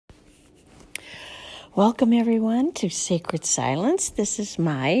Welcome, everyone, to Sacred Silence. This is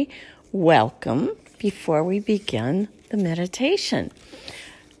my welcome before we begin the meditation.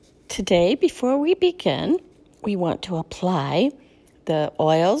 Today, before we begin, we want to apply the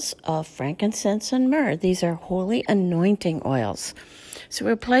oils of frankincense and myrrh. These are holy anointing oils. So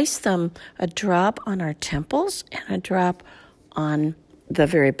we place them a drop on our temples and a drop on the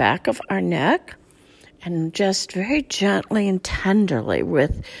very back of our neck, and just very gently and tenderly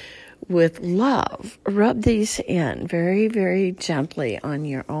with love, rub these in very, very gently on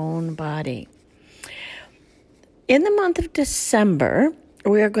your own body. In the month of December,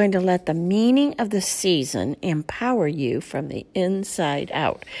 we are going to let the meaning of the season empower you from the inside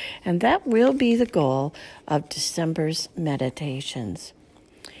out. And that will be the goal of December's meditations.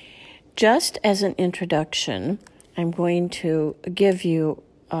 Just as an introduction, I'm going to give you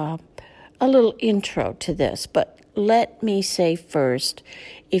a little intro to this, but let me say first,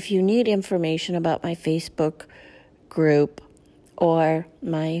 if you need information about my Facebook group or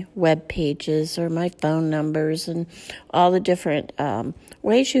my web pages or my phone numbers and all the different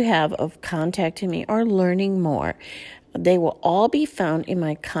ways you have of contacting me or learning more, they will all be found in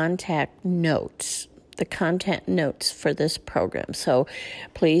my contact notes, the content notes for this program. So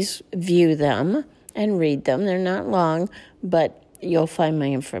please view them and read them. They're not long, but you'll find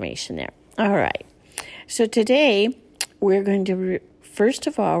my information there. All right. So today, we're going to first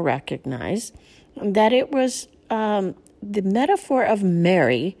of all recognize that it was the metaphor of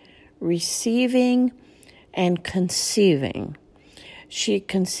Mary receiving and conceiving. She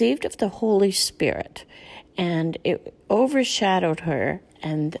conceived of the Holy Spirit, and it overshadowed her,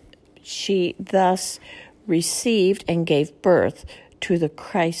 and she thus received and gave birth to the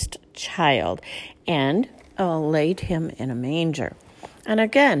Christ child and laid him in a manger. And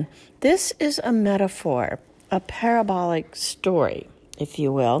again, this is a metaphor, a parabolic story, if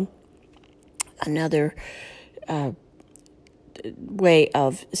you will, another way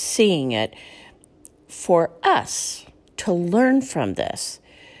of seeing it for us to learn from this.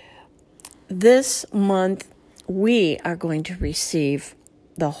 This month, we are going to receive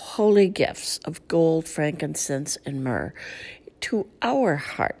the holy gifts of gold, frankincense, and myrrh to our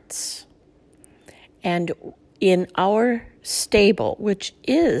hearts. And in our stable, which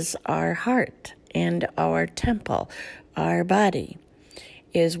is our heart and our temple, our body,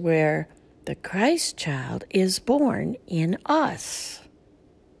 is where the Christ child is born in us.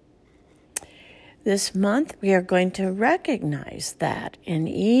 This month, we are going to recognize that in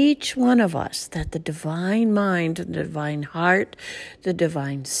each one of us, that the divine mind, the divine heart, the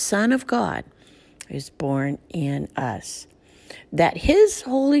divine Son of God is born in us. That his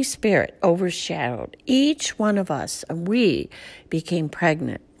Holy Spirit overshadowed each one of us, and we became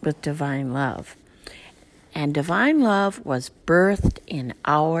pregnant with divine love. And divine love was birthed in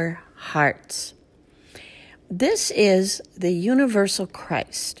our hearts. This is the universal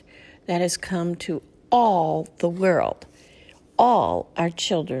Christ that has come to all the world. All are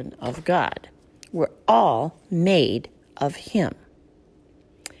children of God. We're all made of him.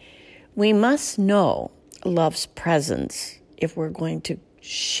 We must know love's presence if we're going to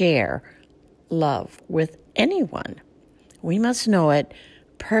share love with anyone. We must know it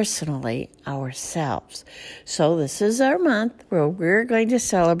personally ourselves. So this is our month where we're going to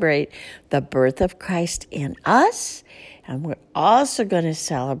celebrate the birth of Christ in us, and we're also going to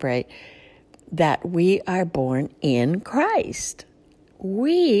celebrate that we are born in Christ.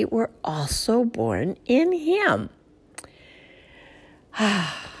 We were also born in him.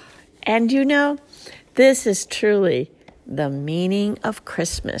 And you know, this is truly the meaning of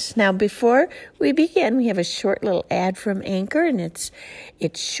Christmas. Now, before we begin, we have a short little ad from Anchor, and it's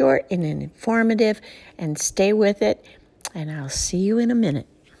short and informative, and stay with it, and I'll see you in a minute.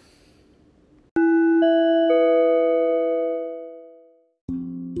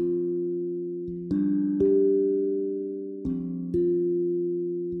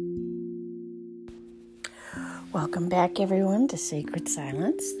 Welcome back, everyone, to Sacred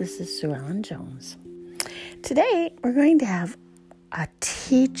Silence. This is Sue Ellen Jones. Today, we're going to have a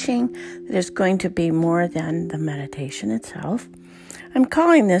teaching that is going to be more than the meditation itself. I'm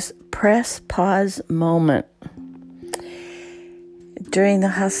calling this Press Pause Moment. During the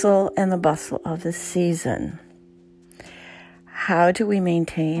hustle and the bustle of the season, how do we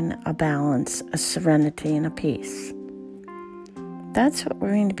maintain a balance, a serenity, and a peace? That's what we're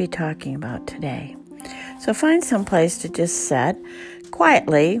going to be talking about today. So find some place to just sit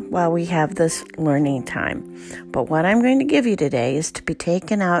quietly while we have this learning time. But what I'm going to give you today is to be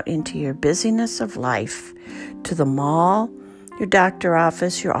taken out into your busyness of life, to the mall, your doctor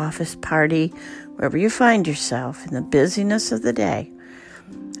office, your office party, wherever you find yourself in the busyness of the day.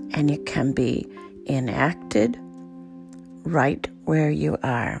 And it can be enacted right where you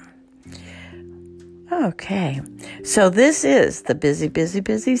are. Okay, so this is the busy, busy,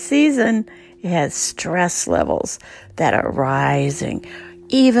 busy season. It has stress levels that are rising,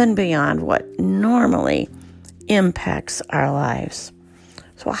 even beyond what normally impacts our lives.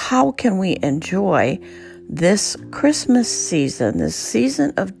 So how can we enjoy this Christmas season, this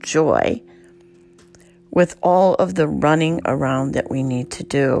season of joy, with all of the running around that we need to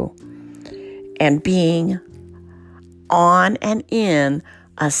do and being on and in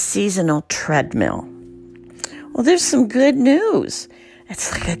a seasonal treadmill? Well, there's some good news.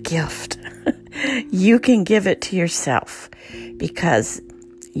 It's like a gift. You can give it to yourself because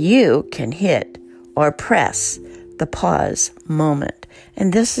you can hit or press the pause moment.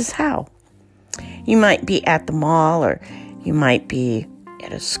 And this is how. You might be at the mall, or you might be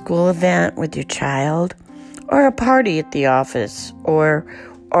at a school event with your child, or a party at the office, or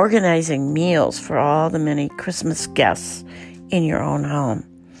organizing meals for all the many Christmas guests in your own home.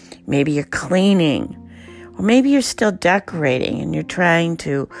 Maybe you're cleaning, or maybe you're still decorating and you're trying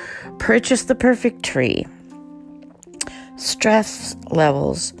to purchase the perfect tree. Stress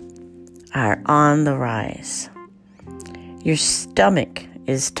levels are on the rise. Your stomach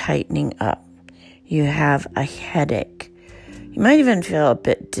is tightening up. You have a headache. You might even feel a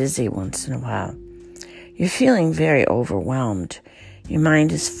bit dizzy once in a while. You're feeling very overwhelmed. Your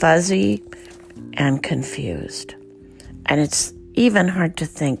mind is fuzzy and confused. And it's even hard to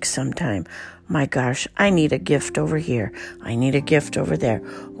think sometimes, my gosh, I need a gift over here. I need a gift over there.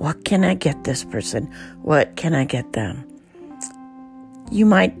 What can I get this person? What can I get them? You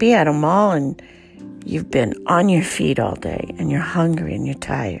might be at a mall and you've been on your feet all day and you're hungry and you're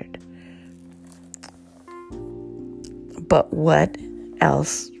tired. But what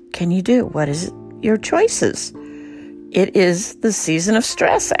else can you do? What is your choices? It is the season of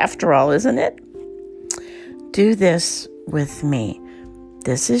stress after all, isn't it? Do this with me.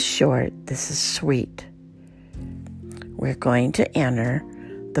 This is short. This is sweet. We're going to enter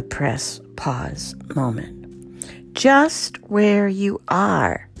the press pause moment. Just where you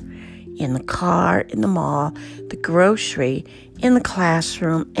are. In the car, in the mall, the grocery, in the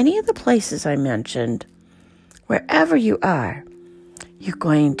classroom, any of the places I mentioned, wherever you are, you're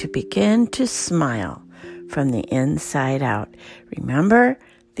going to begin to smile from the inside out. Remember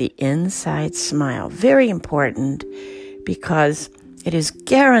the inside smile. Very important because it is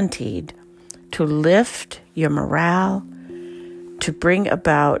guaranteed to lift your morale, to bring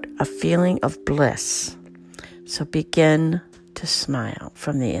about a feeling of bliss. So begin to smile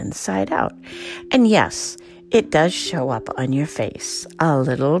from the inside out. And yes, it does show up on your face a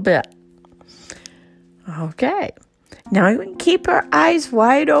little bit. Okay. Now we can keep our eyes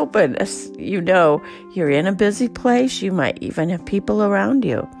wide open. As you know, you're in a busy place. You might even have people around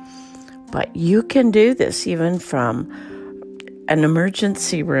you. But you can do this even from an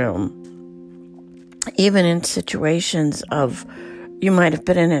emergency room. Even in situations of, you might have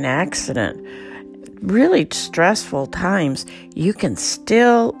been in an accident, really stressful times, you can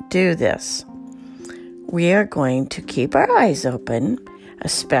still do this. We are going to keep our eyes open,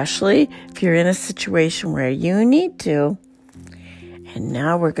 especially if you're in a situation where you need to. And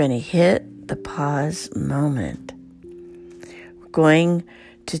now we're going to hit the pause moment. We're going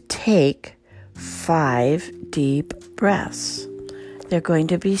to take 5 deep breaths. They're going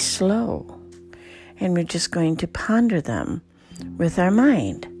to be slow. And we're just going to ponder them with our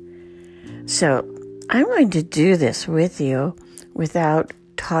mind. So I'm going to do this with you without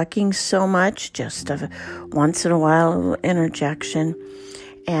talking so much, just a once in a while a little interjection.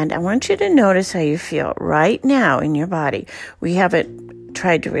 And I want you to notice how you feel right now in your body. We haven't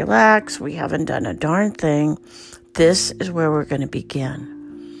tried to relax. We haven't done a darn thing. This is where we're going to begin.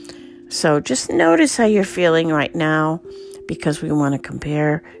 So just notice how you're feeling right now, because we want to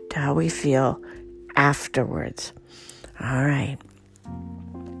compare to how we feel afterwards. All right.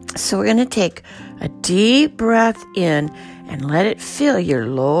 So we're going to take a deep breath in and let it fill your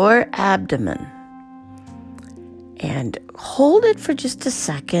lower abdomen. And hold it for just a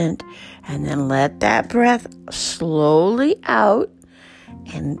second, and then let that breath slowly out,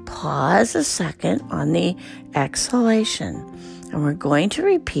 and pause a second on the exhalation. And we're going to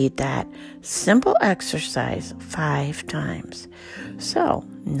repeat that simple exercise 5 times. So,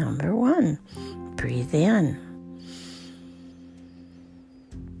 number 1, breathe in.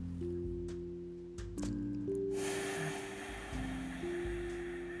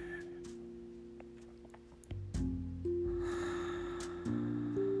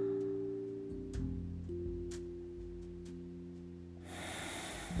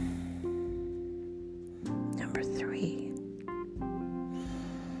 Number 3.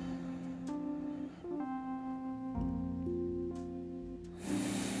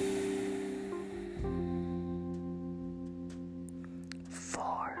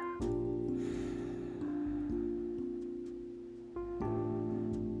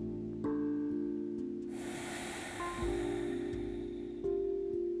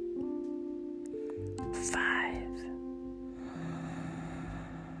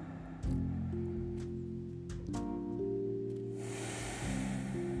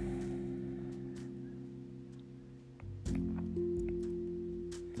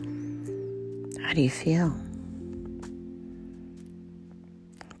 How do you feel?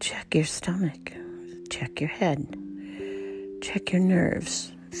 Check your stomach. Check your head. Check your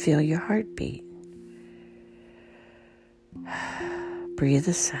nerves. Feel your heartbeat. Breathe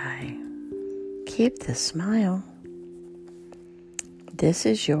a sigh. Keep the smile. This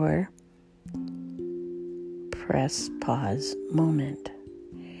is your press pause moment.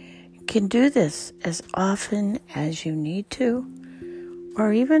 You can do this as often as you need to,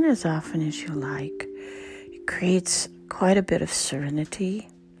 or even as often as you like. It creates quite a bit of serenity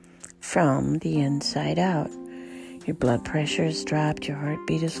from the inside out. Your blood pressure is dropped, your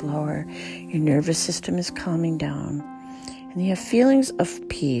heartbeat is lower, your nervous system is calming down, and you have feelings of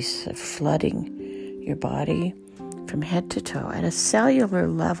peace of flooding your body from head to toe. At a cellular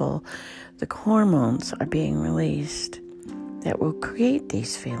level, the hormones are being released that will create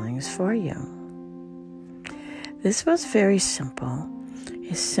these feelings for you. This was very simple.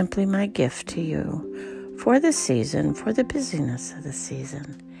 It's simply my gift to you for the season, for the busyness of the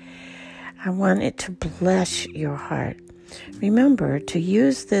season. I want it to bless your heart. Remember to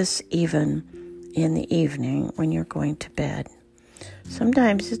use this even in the evening when you're going to bed.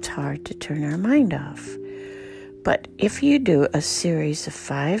 Sometimes it's hard to turn our mind off. But if you do a series of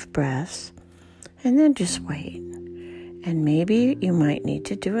 5 breaths and then just wait, and maybe you might need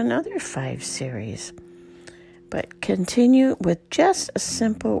to do another 5 series, but continue with just a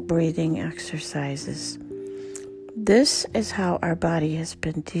simple breathing exercises. This is how our body has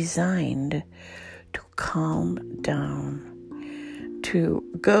been designed to calm down, to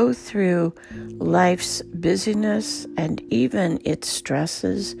go through life's busyness and even its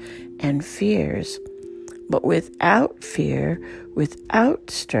stresses and fears, but without fear, without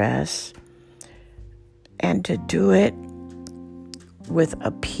stress, and to do it with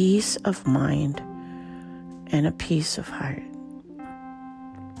a peace of mind and a peace of heart.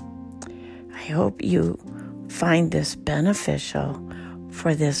 I hope you find this beneficial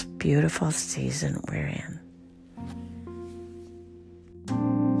for this beautiful season we're in.